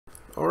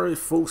Alright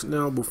folks,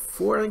 now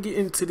before I get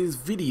into this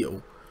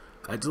video,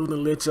 I just want to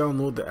let y'all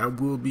know that I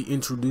will be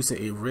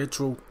introducing a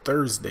Retro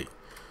Thursday.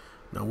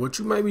 Now what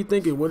you might be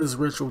thinking, what is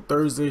Retro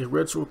Thursday?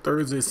 Retro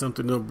Thursday is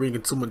something I'm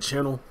bringing to my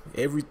channel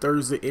every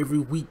Thursday, every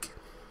week.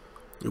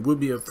 It will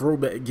be a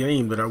throwback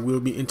game that I will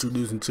be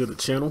introducing to the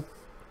channel.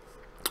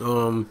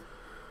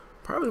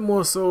 Probably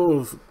more so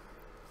of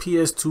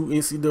PS2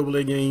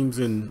 NCAA games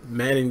and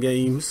Madden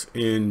games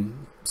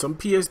and some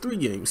PS3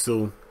 games.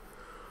 So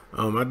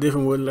I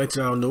definitely would let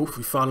y'all know if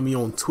you follow me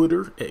on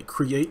Twitter at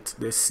Create,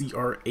 that's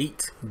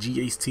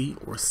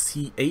CR8GHT or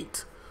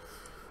C8,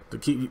 to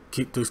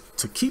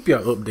keep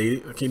y'all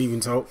updated. I can't even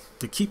talk,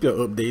 to keep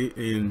y'all updated.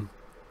 And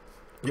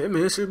yeah,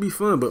 man, it should be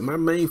fun. But my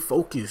main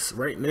focus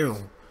right now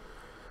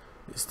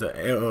is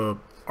the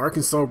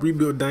Arkansas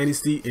Rebuild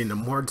Dynasty and the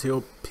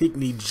Martell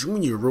Pickney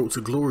Jr. Road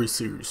to Glory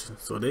series.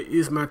 So that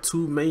is my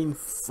two main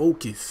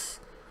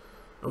focus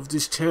of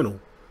this channel.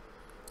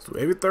 So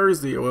every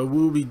Thursday I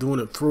will be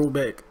doing a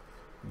throwback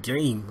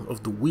game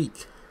of the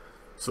week.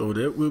 So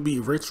that will be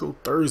Retro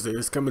Thursday.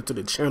 It's coming to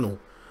the channel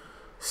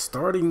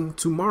starting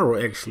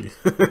tomorrow, actually.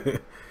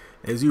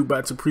 as you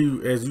about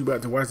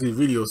to watch this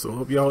video. So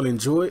hope y'all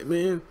enjoy it,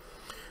 man.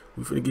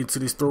 We're finna get to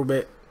this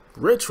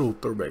retro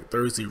throwback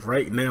Thursday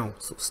right now.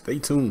 So stay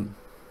tuned.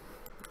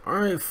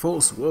 Alright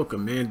folks,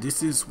 welcome, man.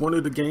 This is one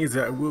of the games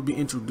that I will be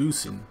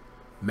introducing.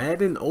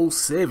 Madden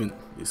 07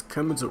 is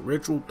coming to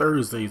Retro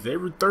Thursdays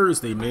every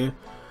Thursday, man.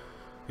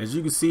 As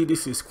you can see,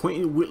 this is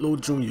Quincy Whitlow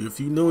Jr. If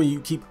you know and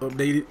you keep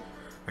updated,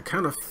 I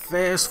kind of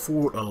fast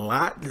forward a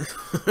lot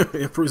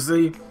per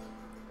se.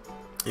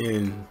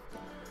 And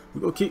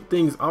we're going to kick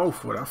things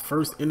off with our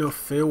first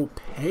NFL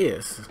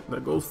pass.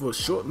 That goes for a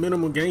short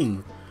minimum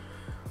game.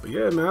 But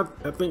yeah, man,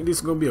 I think this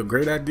is going to be a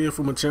great idea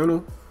for my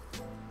channel.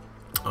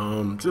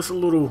 Just a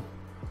little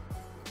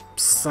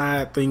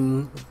side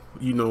thing,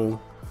 you know.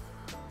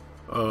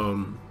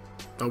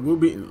 I will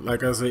be,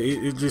 like I said,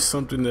 it's just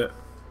something that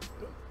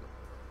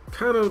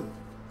kind of,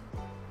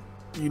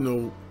 you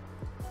know,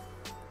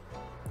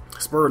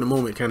 spur of the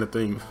moment kind of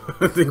thing.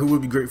 I think it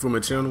would be great for my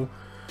channel.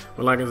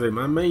 But like I said,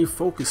 my main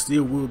focus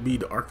still will be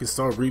the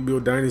Arkansas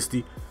Rebuild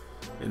Dynasty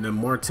and the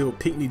Martell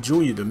Pickney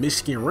Jr., the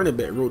Michigan running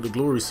back Road to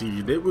Glory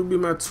series. That would be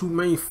my two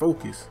main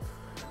focus.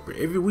 But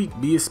every week,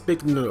 be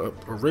expecting a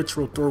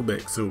retro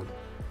throwback. So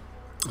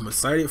I'm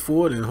excited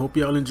for it and hope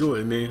y'all enjoy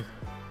it, man.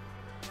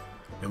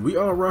 And we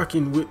are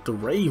rocking with the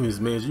Ravens,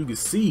 man, as you can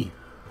see.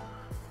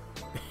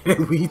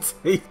 And we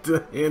take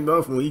the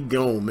handoff when he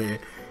gone, man.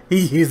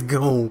 He is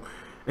gone.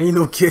 Ain't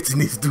no catching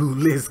this dude.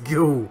 Let's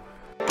go.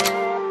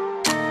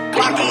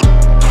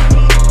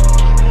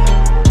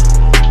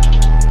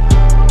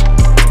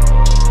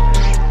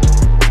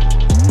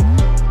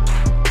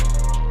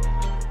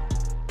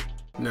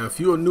 Now, if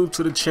you are new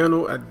to the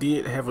channel, I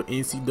did have an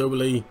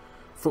NCAA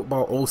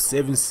Football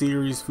 07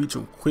 series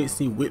featuring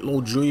Quincy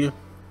Whitlow Jr.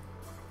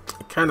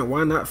 Kind of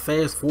why not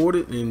fast forward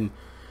it, and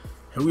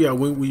here we are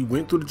when we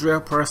went through the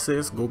draft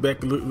process. Go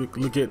back and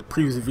look at the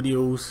previous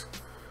videos,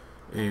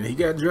 and he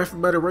got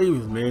drafted by the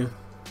Ravens, man.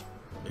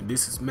 And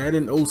this is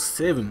Madden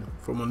 07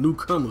 for my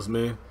newcomers,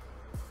 man.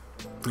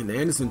 And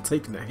Anderson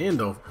taking the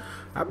handoff.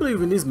 I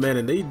believe in this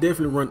Madden, they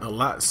definitely run a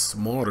lot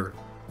smarter.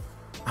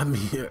 I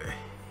mean, a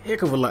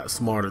heck of a lot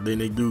smarter than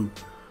they do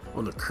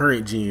on the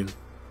current gen.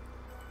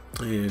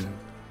 And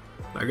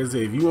like I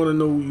said, if you want to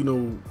know, you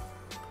know,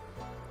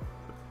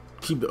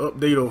 keep the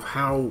update of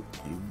how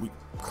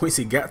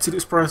Quincy got to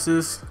this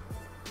process,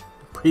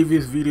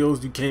 previous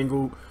videos, you can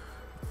go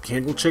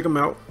check them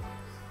out.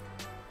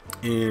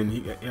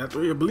 And I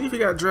believe he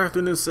got drafted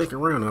in the second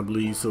round, I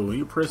believe. So he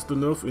impressed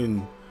enough,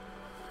 and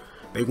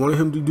they wanted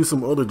him to do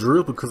some other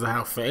drill because of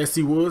how fast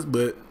he was,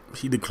 but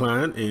he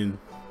declined. And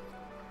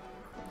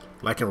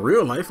like in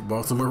real life,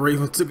 Baltimore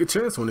Ravens took a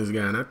chance on this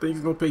guy, and I think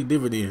he's gonna pay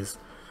dividends.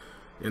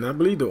 And I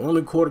believe the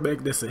only quarterback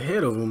that's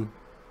ahead of him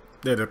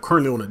that are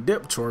currently on the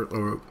depth chart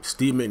are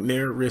Steve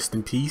McNair, rest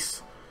in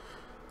peace.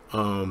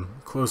 Of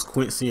course,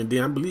 Quincy, and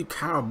then I believe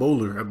Kyle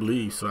Bowler,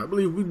 So I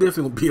believe we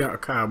definitely gonna beat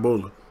out Kyle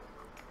Bowler.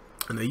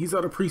 And these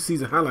are the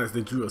preseason highlights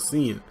that you are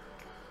seeing.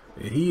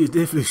 And he is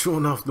definitely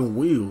showing off the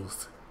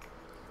wheels.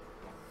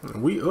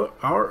 And we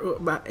are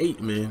up by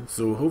 8, man.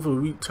 So hopefully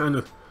we trying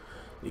to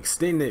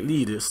extend that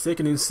lead. It's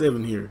 2nd and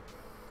 7 here.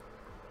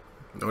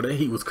 Oh, that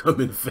heat was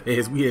coming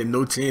fast. We had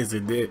no chance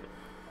at that.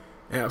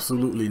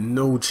 Absolutely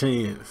no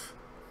chance.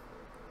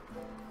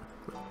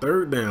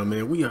 3rd down,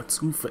 man. We are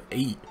 2 for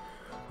 8.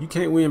 You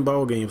can't win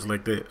ball games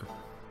like that.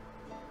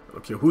 I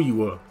don't care who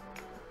you are.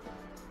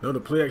 Another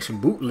play action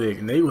bootleg,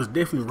 and they was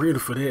definitely ready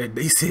for that.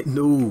 They said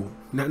no,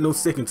 not no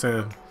second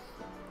time.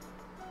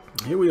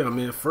 Here we are,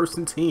 man. 1st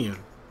and 10.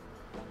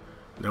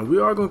 Now we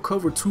are gonna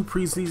cover 2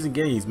 preseason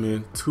games,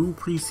 man. 2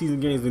 preseason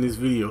games in this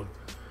video.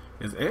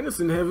 As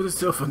Anderson having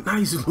himself a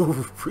nice little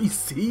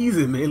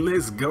preseason, man.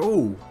 Let's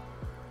go.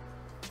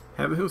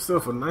 Having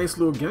himself a nice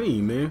little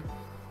game, man.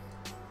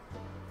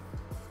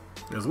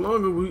 As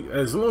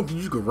long as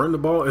you can run the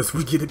ball, as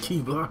we get a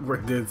key block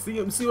right there.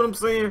 See what I'm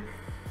saying?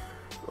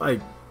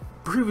 Like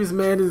previous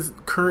Madden's,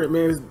 current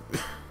Madden's,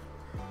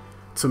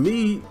 to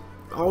me,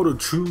 all the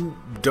true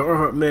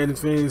diehard Madden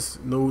fans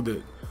know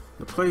that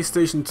the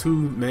PlayStation 2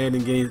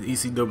 Madden games,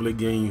 NCAA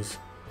games,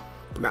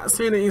 not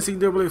saying that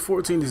NCAA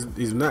 14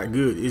 is not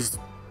good, it's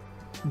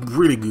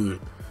really good,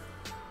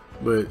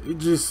 but it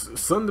just,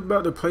 something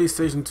about the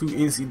PlayStation 2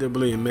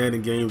 NCAA and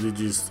Madden games is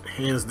just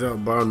hands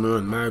down bar none,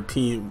 in my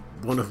opinion,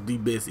 one of the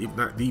best, if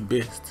not the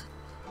best.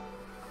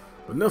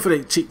 But enough of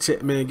that chit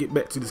chat, man. Get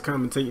back to this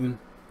commentating.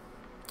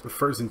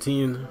 First and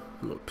 10,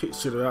 a little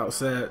pitch to the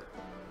outside,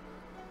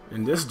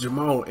 and that's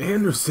Jamal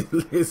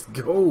Anderson. Let's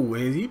go,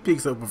 and he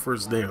picks up a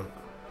first down.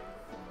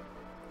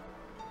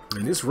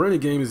 And this running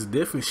game is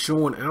definitely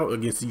showing out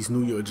against these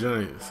New York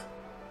Giants.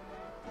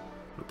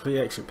 The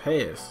play action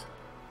pass.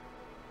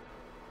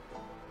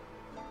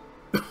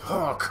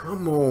 Oh,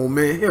 come on,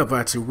 man. Help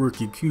out your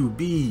rookie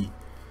QB.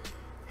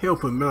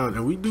 Help him out.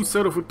 And we do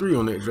settle for 3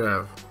 on that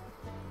drive.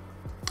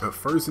 At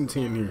first and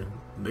 10 here.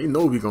 They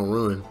know we're going to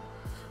run.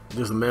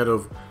 Just a matter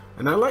of...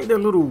 And I like that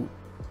little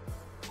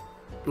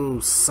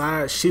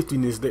side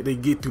shiftiness that they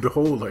get through the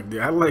hole like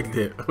that. I like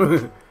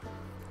that.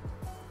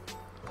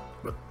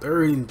 But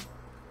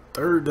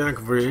third down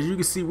conversion. As you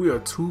can see, we are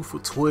 2 for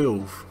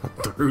 12 on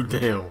third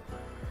down.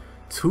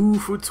 2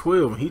 for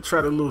 12. He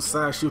tried a little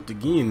side shift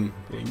again,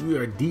 and we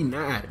are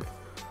denied.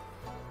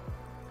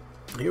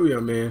 Here we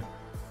are, man.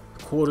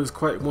 The quarter's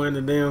quite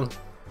winding down.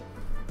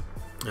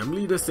 I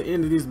believe that's the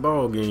end of this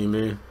ball game,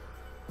 man.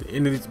 The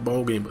end of this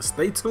ball game. But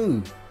stay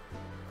tuned.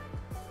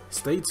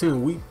 Stay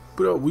tuned. We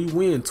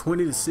win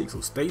 20-6.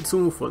 So stay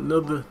tuned for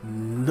another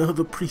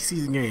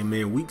preseason game,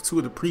 man. Week 2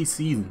 of the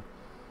preseason.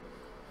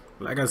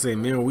 Like I said,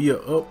 man, we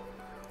are up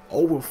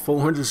over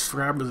 400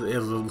 subscribers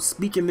as I'm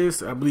speaking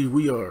this. I believe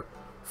we are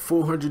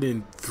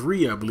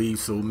 403, I believe.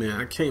 So, man,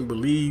 I can't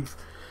believe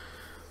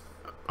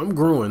I'm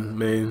growing,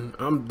 man.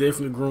 I'm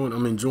definitely growing.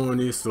 I'm enjoying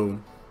this. So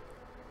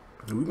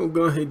we're gonna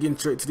go ahead and get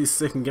straight to this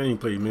second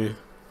gameplay, man.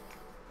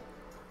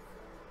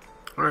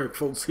 Alright,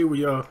 folks, here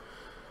we are.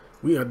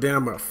 We are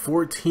down by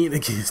 14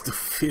 against the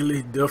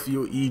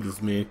Philadelphia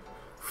Eagles, man.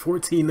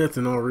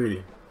 14-0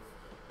 already.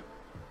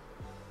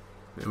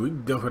 And we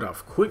dump it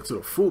off quick to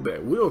the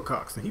fullback,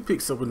 Wilcox, and he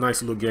picks up a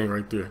nice little game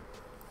right there.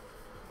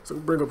 So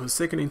we bring up a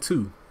 2nd and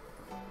 2.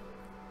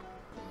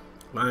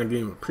 Line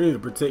game with plenty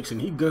of protection.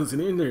 He guns it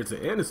in there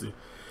to Anderson.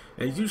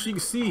 As you can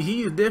see,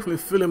 he is definitely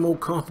feeling more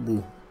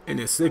comfortable in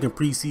that second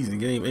preseason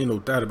game. Ain't no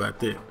doubt about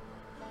that.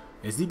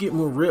 As he get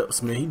more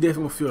reps, man, he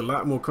definitely feel a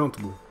lot more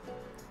comfortable.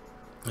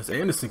 As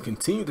Anderson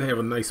continued to have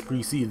a nice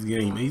preseason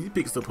game, and he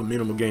picks up a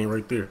minimal game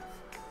right there.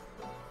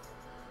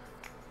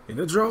 And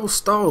the draw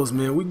stalls,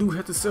 man. We do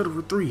have to settle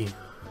for 3.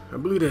 I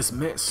believe that's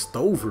Matt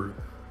Stover,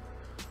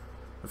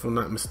 if I'm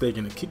not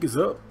mistaken. The kick is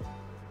up.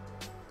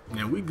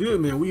 Now we good,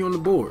 man. We on the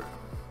board.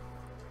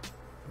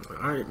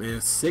 Alright,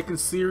 man. Second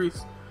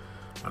series.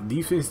 Our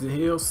defense in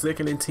hell.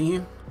 2nd and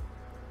 10.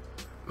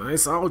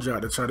 Nice all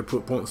job to try to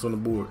put points on the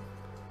board.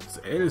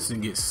 So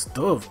Anderson gets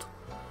stuffed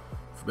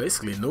for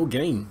basically no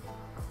gain.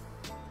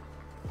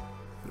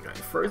 Got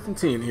 1st and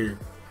 10 here.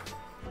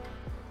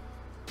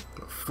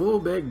 A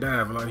fullback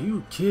dive. Like,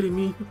 you kidding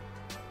me?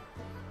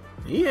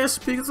 He has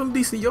to pick up some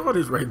decent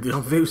yardage right there.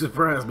 I'm very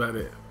surprised by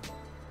that.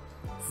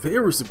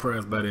 Very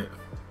surprised by that.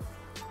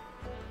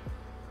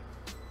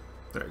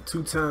 Alright,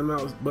 2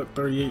 timeouts,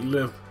 $1:38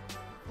 left.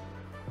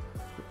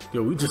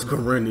 Yo, we just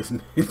gonna run this.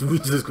 We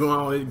just go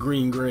all that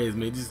green grass,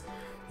 man.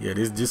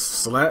 Just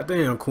slide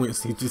down,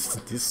 Quincy.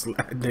 Just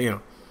slide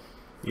down.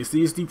 It's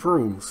the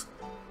pros.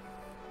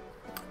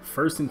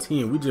 1st and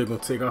 10. We just gonna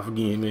take off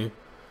again, man.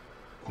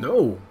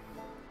 No,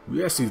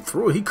 we actually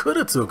threw it. He could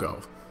have took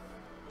off.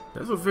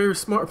 That's a very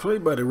smart play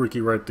by the rookie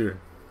right there.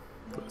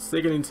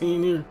 2nd and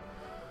 10 here.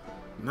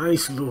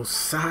 Nice little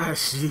side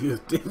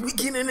shift. We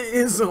get in the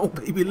end zone,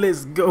 baby.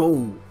 Let's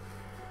go.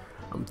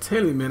 I'm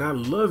telling you, man, I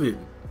love it.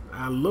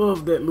 I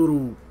love that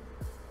little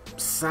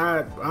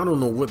side. I don't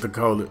know what to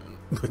call it,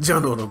 but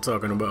y'all know what I'm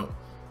talking about.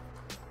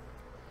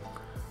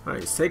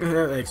 Alright, second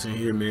half action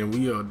here, man.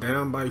 We are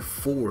down by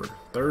 4.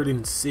 3rd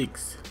and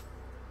 6.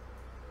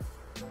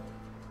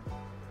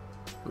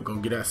 We're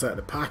gonna get outside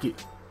the pocket.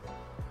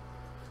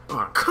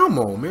 Oh, come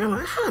on, man.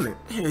 Like, how the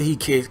hell he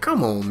catch?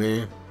 Come on,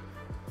 man.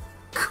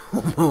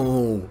 Come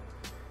on.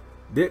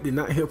 That did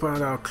not help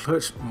out our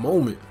clutch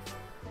moment.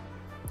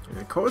 And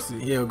of course,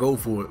 he'll go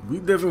for it. We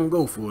definitely gonna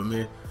go for it,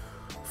 man.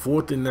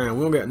 4th and 9.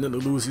 We don't got nothing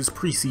to lose. It's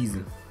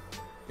preseason.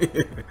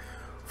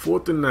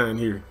 4th and 9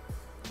 here.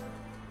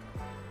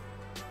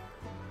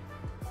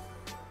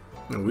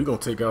 And we're gonna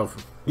take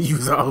off.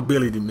 Use our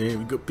ability,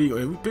 man.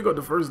 We pick up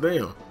the first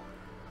down.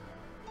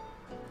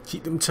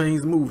 Keep them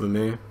chains moving,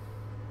 man.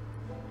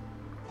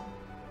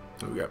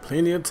 We got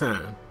plenty of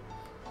time.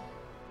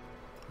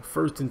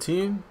 1st and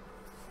 10.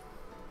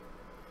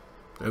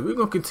 And we're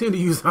gonna continue to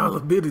use our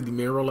ability,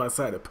 man. Roll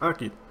outside the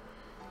pocket.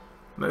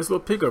 Nice little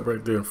pickup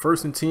right there.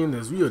 1st and 10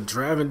 as we are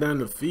driving down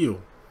the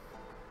field.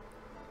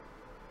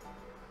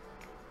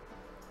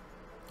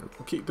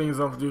 We'll kick things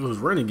off to this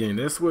running game.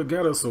 That's what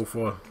got us so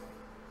far.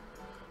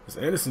 As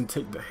Anderson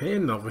take the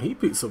handoff and he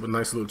picks up a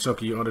nice little chunk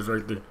of yardage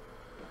right there.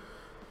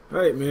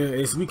 Alright, man,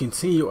 as we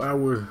continue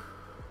our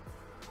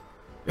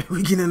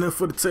We getting enough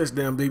for the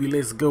touchdown, baby.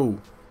 Let's go.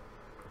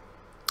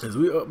 As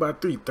we up by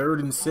 3, 3rd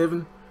and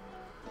 7.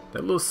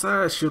 That little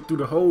side shift through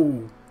the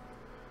hole.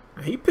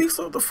 And he picks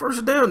up the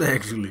first down,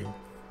 actually.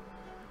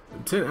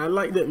 I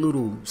like that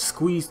little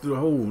squeeze through the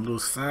hole, little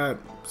side.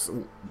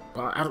 So,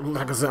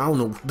 like I said, I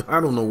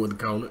don't know what to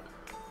call it.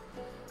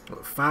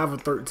 5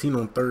 of 13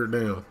 on 3rd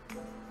down.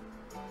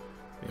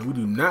 And we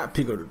do not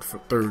pick up the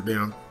 3rd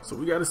down. So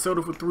we got to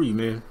settle for 3,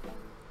 man.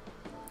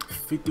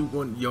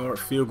 51-yard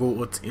field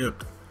goal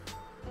attempt.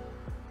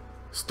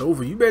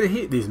 Stover, you better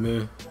hit this,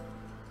 man.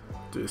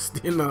 To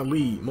extend our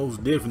lead,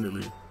 most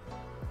definitely.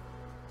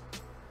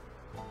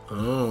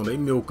 Oh, they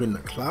milking the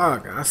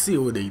clock. I see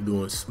what they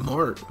doing.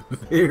 Smart.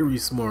 Very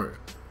smart.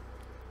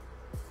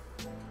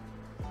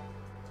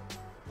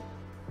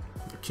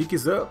 The kick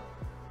is up.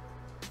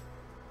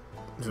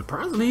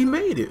 Surprisingly, he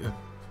made it.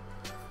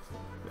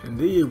 And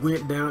then it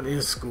went down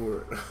and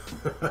scored.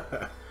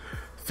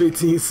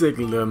 15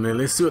 seconds left, man.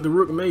 Let's see what the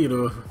rook made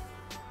of.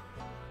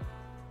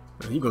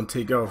 And he gonna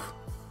take off.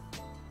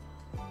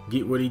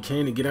 Get what he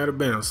can and get out of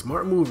bounds.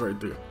 Smart move right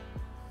there.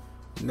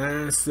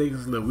 9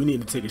 seconds left. We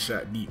need to take a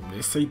shot deep.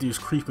 That safety is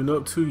creeping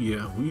up too.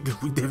 Yeah, we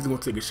definitely gonna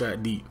take a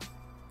shot deep.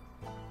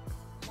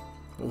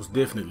 Most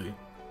definitely.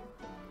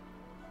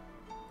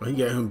 Oh, he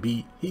got him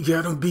beat. He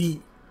got him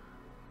beat.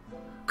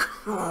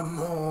 Come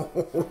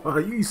on. Are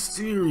you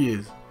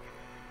serious?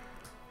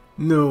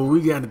 No,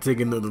 we got to take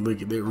another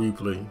look at that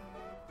replay.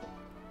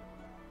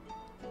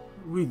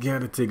 We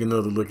got to take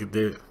another look at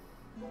that.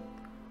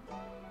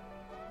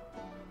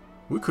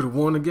 We could have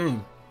won the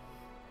game.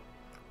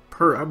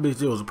 I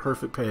bet it was a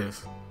perfect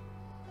pass.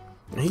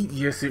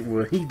 Yes, it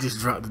was. He just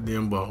dropped the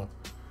damn ball.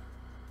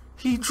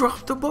 He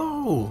dropped the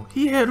ball.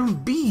 He had him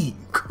beat.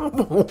 Come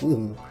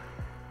on.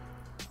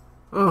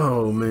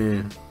 Oh,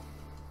 man.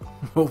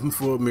 I'm hoping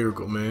for a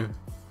miracle, man.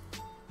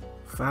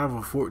 5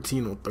 of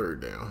 14 on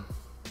 3rd down.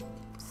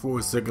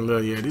 4 seconds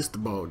left. Yeah, this is the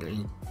ball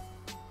game.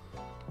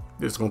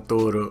 Just gonna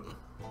throw it up.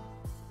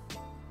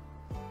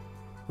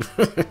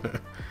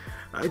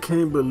 I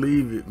can't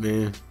believe it,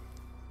 man.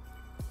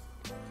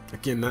 I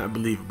cannot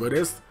believe it. But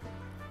that's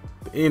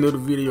the end of the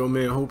video,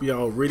 man. Hope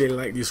y'all really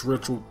like this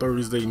Retro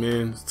Thursday,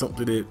 man.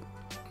 Something that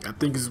I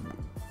think is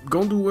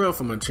gonna do well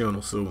for my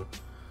channel. So,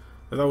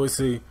 as I always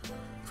say,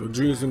 if your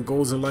dreams and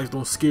goals in life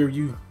don't scare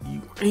you,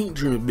 you ain't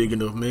dreaming big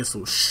enough, man.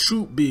 So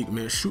shoot big,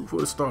 man. Shoot for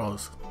the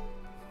stars.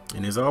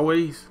 And as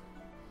always,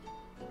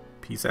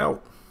 peace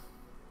out.